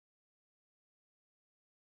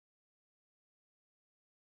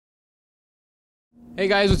Hey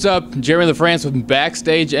guys, what's up? Jeremy Lafrentz with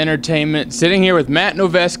Backstage Entertainment, sitting here with Matt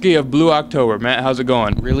Noveskey of Blue October. Matt, how's it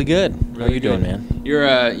going? Really good. How you doing, man? You're,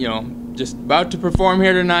 just about to perform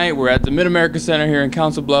here tonight. We're at the Mid-America Center here in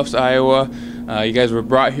Council Bluffs, Iowa. You guys were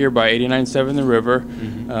brought here by 89.7 The River.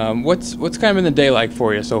 What's kind of been the day like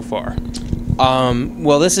for you so far?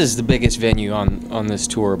 Well, this is the biggest venue on this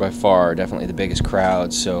tour by far. Definitely the biggest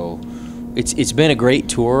crowd. So it's been a great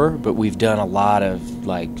tour, but we've done a lot of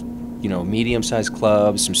medium-sized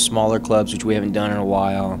clubs, some smaller clubs which we haven't done in a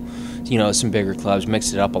while. Some bigger clubs,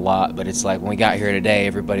 mixed it up a lot. But it's like when we got here today,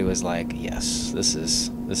 everybody was like, "Yes, this is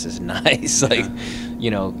nice."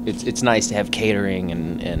 It's nice to have catering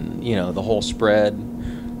and the whole spread.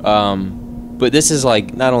 But this is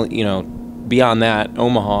like not only beyond that,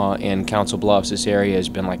 Omaha and Council Bluffs, this area has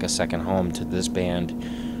been like a second home to this band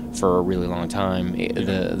for a really long time.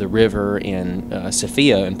 The River and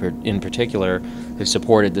Sophia in particular have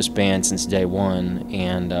supported this band since day one,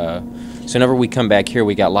 and so whenever we come back here,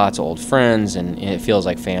 we got lots of old friends, and it feels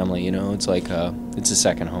like family. It's like it's a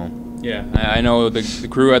second home. Yeah, I know the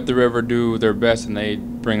crew at the River do their best, and they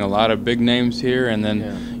bring a lot of big names here, and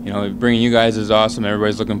then bringing you guys is awesome.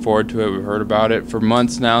 Everybody's looking forward to it. We've heard about it for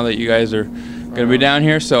months now that you guys are going to be down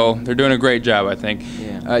here, so they're doing a great job, I think.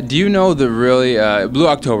 Yeah. Do you know the really Blue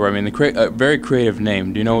October? I mean, the very creative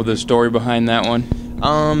name. Do you know the story behind that one?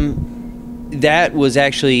 That was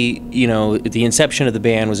actually, the inception of the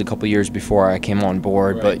band was a couple years before I came on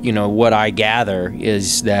board. Right. But what I gather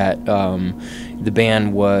is that the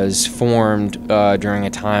band was formed during a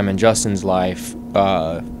time in Justin's life,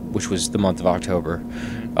 which was the month of October,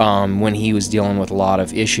 when he was dealing with a lot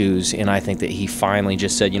of issues, and I think that he finally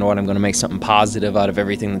just said, you know what, I'm going to make something positive out of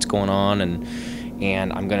everything that's going on,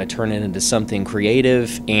 and I'm going to turn it into something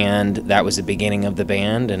creative, and that was the beginning of the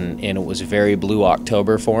band, and it was very Blue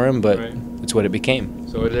October for him, but it's what it became.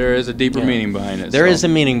 So there is a deeper meaning behind it. There is a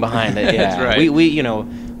meaning behind it, yeah. That's right.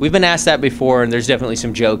 We've been asked that before, and there's definitely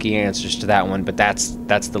some jokey answers to that one, but that's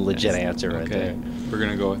the legit answer right there. We're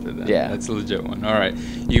going to go with it then. Yeah. That's the legit one. All right.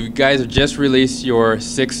 You guys have just released your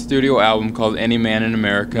 6th studio album called Any Man in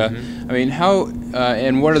America. I mean, how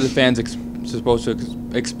and what are the fans supposed to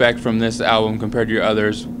expect from this album compared to your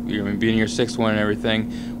others? Being your 6th one and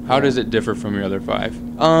everything, how does it differ from your other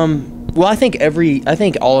 5? Well, I think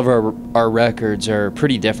all of our records are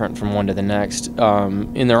pretty different from one to the next,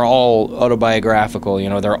 and they're all autobiographical.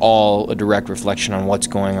 They're all a direct reflection on what's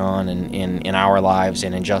going on in our lives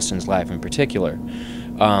and in Justin's life in particular.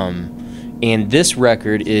 And this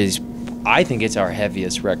record I think it's our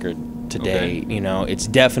heaviest record to date. It's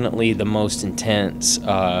definitely the most intense,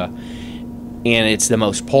 and it's the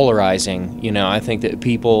most polarizing. I think that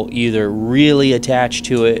people either really attach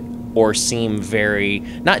to it or seem very,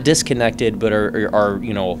 not disconnected, but are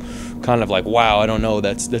kind of like, wow, I don't know,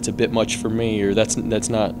 that's a bit much for me, or that's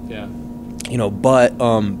not,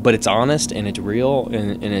 but it's honest and it's real,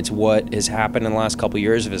 and it's what has happened in the last couple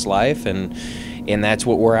years of his life, and that's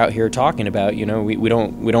what we're out here talking about. We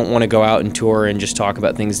don't want to go out and tour and just talk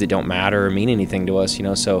about things that don't matter or mean anything to us.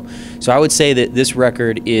 So I would say that this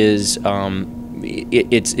record is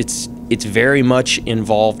it's very much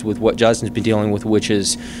involved with what Justin's been dealing with, which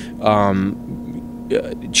is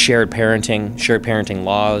shared parenting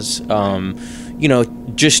laws,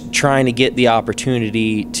 just trying to get the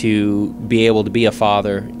opportunity to be able to be a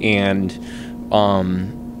father, and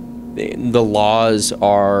the laws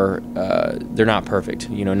are they're not perfect.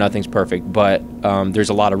 Nothing's perfect, but there's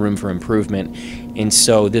a lot of room for improvement, and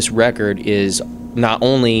so this record is not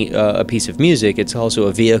only a piece of music, it's also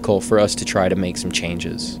a vehicle for us to try to make some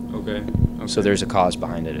changes. Okay. So there's a cause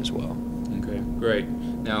behind it as well. Okay, great.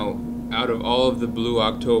 Now, out of all of the Blue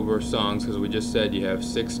October songs, because we just said you have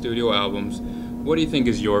 6 studio albums, what do you think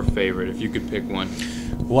is your favorite, if you could pick one?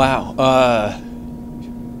 Wow.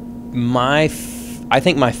 I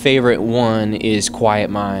think my favorite one is Quiet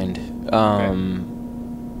Mind.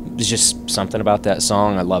 There's just something about that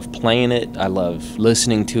song. I love playing it. I love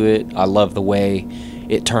listening to it. I love the way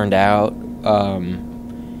it turned out.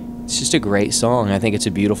 It's just a great song. I think it's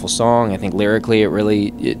a beautiful song. I think lyrically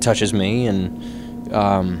it touches me, and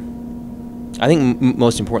I think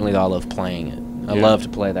most importantly though, I love playing it. I love to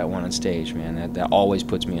play that one on stage, man. That always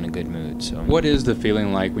puts me in a good mood. So what is the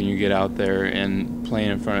feeling like when you get out there and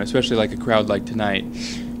playing in front of, especially like a crowd like tonight?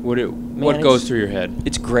 What goes through your head?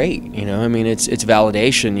 It's great, it's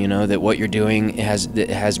validation, that what you're doing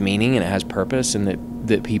has meaning and it has purpose, and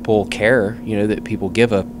that people care, that people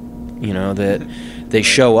give a, that they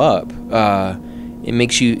show up. It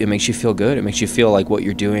makes you feel good. It makes you feel like what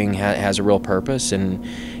you're doing has a real purpose, and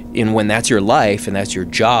and when that's your life and that's your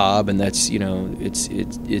job, and that's, you know,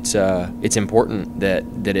 it's important that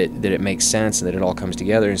it makes sense and that it all comes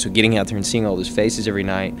together. And so getting out there and seeing all those faces every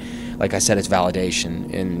night, like I said, it's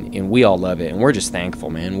validation, and we all love it, and we're just thankful,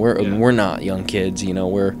 man. We're not young kids, you know.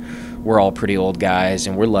 We're all pretty old guys,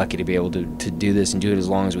 and we're lucky to be able to do this and do it as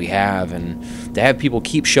long as we have, and to have people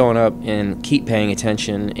keep showing up and keep paying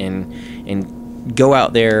attention and go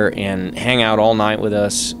out there and hang out all night with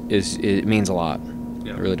us it means a lot.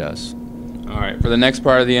 It really does. All right, for the next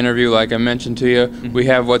part of the interview, like I mentioned to you, we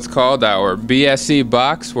have what's called our BSE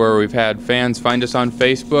box, where we've had fans find us on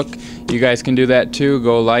Facebook. You guys can do that too.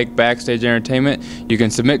 Go like Backstage Entertainment. You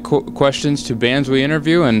can submit questions to bands we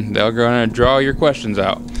interview, and they'll go and draw your questions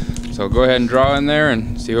out. So go ahead and draw in there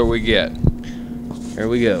and see what we get. Here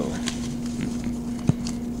we go.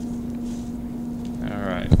 All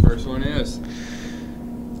right, first one is...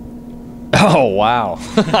 Oh, wow.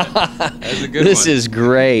 That's a good This one. is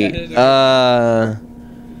great.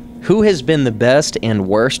 Who has been the best and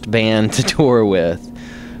worst band to tour with?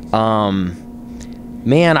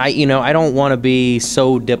 Man, I don't want to be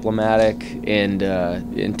so diplomatic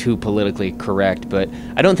and too politically correct, but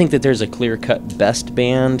I don't think that there's a clear-cut best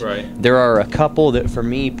band. Right. There are a couple that, for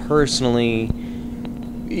me personally,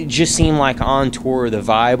 it just seemed like on tour the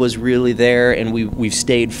vibe was really there, and we've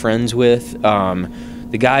stayed friends with.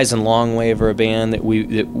 The guys in Long Wave are a band that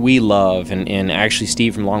we love, and actually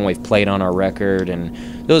Steve from Long Wave played on our record, and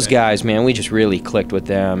those guys, man, we just really clicked with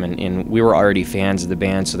them, and we were already fans of the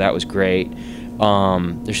band, so that was great.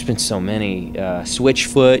 There's been so many.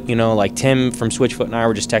 Switchfoot, you know, like Tim from Switchfoot and I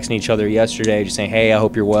were just texting each other yesterday, just saying, hey, I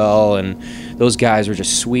hope you're well, and those guys were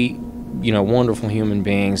just sweet, you know, wonderful human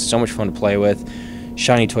beings, so much fun to play with.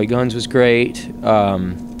 Shiny Toy Guns was great.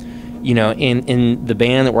 You know, in the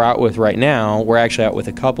band that we're out with right now, we're actually out with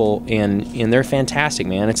a couple, and they're fantastic,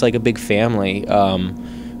 man. It's like a big family.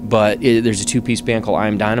 But there's a two-piece band called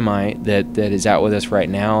I'm Dynamite that is out with us right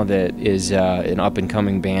now. That is an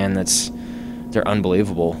up-and-coming band. They're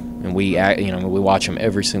unbelievable, and we watch them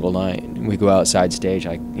every single night. We go outside stage.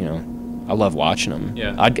 I love watching them.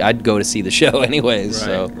 Yeah. I'd go to see the show anyways. Right.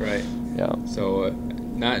 So Right. yeah. So.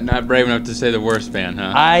 Not brave enough to say the worst band,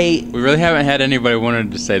 huh? We really haven't had anybody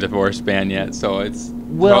wanted to say the worst band yet, so it's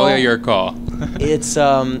probably your call. It's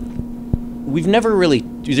there's never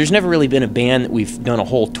really been a band that we've done a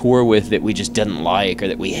whole tour with that we just didn't like or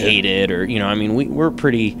that we hated, or, you know, I mean, I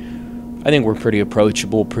think we're pretty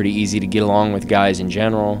approachable, pretty easy to get along with guys in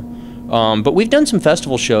general. But we've done some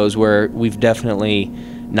festival shows where we've definitely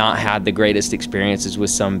not had the greatest experiences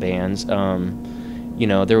with some bands. You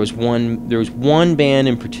know, there was one band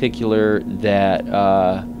in particular that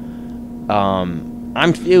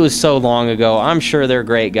it was so long ago. I'm sure they're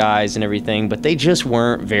great guys and everything, but they just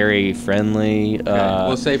weren't very friendly. Okay.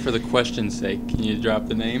 We'll say for the question's sake, can you drop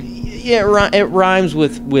the name? Yeah, it rhymes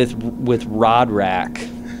with Rod Rack.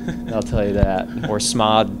 I'll tell you that. Or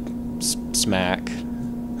Smod Smack.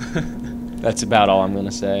 That's about all I'm gonna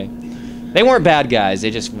say. They weren't bad guys.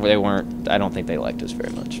 They weren't. I don't think they liked us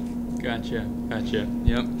very much. Gotcha.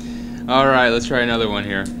 Yep. All right, let's try another one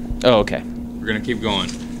here. Oh, okay. We're gonna keep going.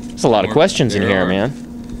 There's a lot of questions in here, man.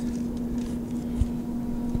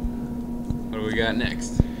 What do we got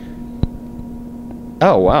next?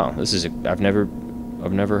 Oh wow, I've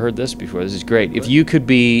never heard this before. This is great. If you could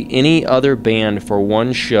be any other band for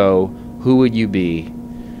one show, who would you be?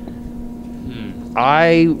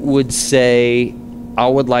 I would say I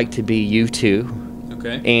would like to be U2.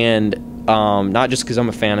 Okay. And not just because I'm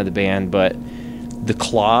a fan of the band, but the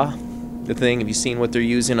Claw, the thing. Have you seen what they're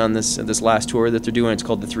using on this last tour that they're doing? It's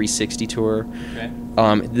called the 360 tour. Okay.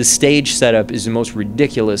 The stage setup is the most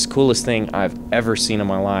ridiculous, coolest thing I've ever seen in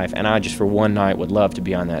my life, and I just for one night would love to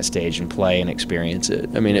be on that stage and play and experience it.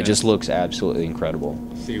 I mean, it just looks absolutely incredible.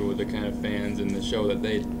 See what the kind of fans in the show that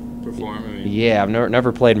they perform. I mean, yeah, I've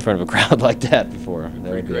never played in front of a crowd like that before.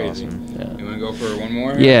 That would be crazy. awesome. Yeah. You want to go for one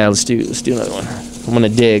more? Yeah, let's do another one. I'm gonna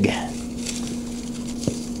dig.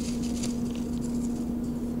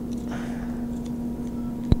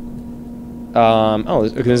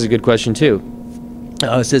 This is a good question too.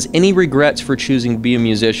 It says, any regrets for choosing to be a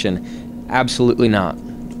musician? Absolutely not.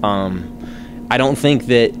 I think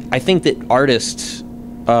that artists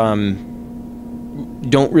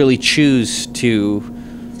don't really choose to.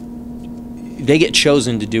 They get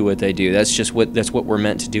chosen to do what they do. That's what we're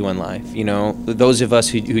meant to do in life. You know, those of us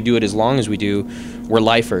who do it as long as we do, we're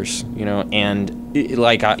lifers. You know, and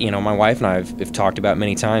my wife and I have talked about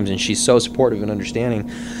many times, and she's so supportive and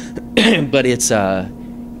understanding. But this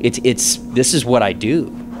is what I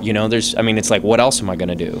do. You know, it's like, what else am I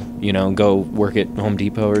gonna do? You know, go work at Home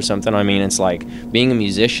Depot or something? I mean, it's like being a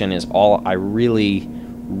musician is all I really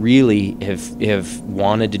really have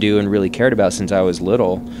wanted to do and really cared about since I was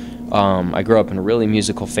little. I grew up in a really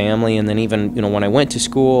musical family, and then even, you know, when I went to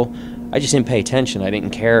school, I just didn't pay attention. I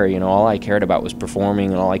didn't care. You know, all I cared about was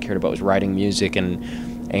performing, and all I cared about was writing music,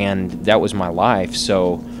 and that was my life.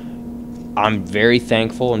 So I'm very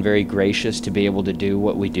thankful and very gracious to be able to do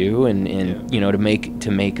what we do, and you know, to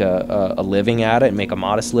make a living at it, and make a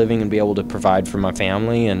modest living, and be able to provide for my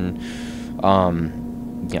family. And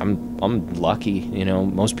yeah, I'm lucky. You know,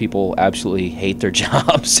 most people absolutely hate their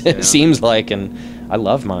jobs. It seems like, and I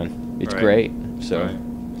love mine. It's great. So.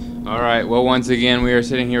 All right. Well, once again, we are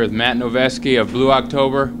sitting here with Matt Noveskey of Blue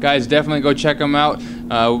October. Guys, definitely go check him out.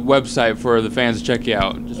 Website for the fans to check you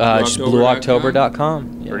out. Just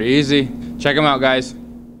blueoctober.com. Pretty easy. Check them out, guys.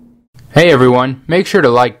 Hey everyone, make sure to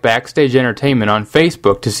like Backstage Entertainment on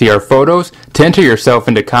Facebook to see our photos, to enter yourself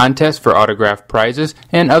into contests for autographed prizes,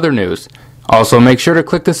 and other news. Also, make sure to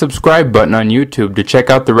click the subscribe button on YouTube to check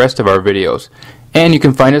out the rest of our videos. And you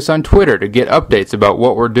can find us on Twitter to get updates about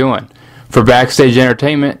what we're doing. For Backstage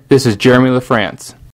Entertainment, this is Jeremy Lafrentz.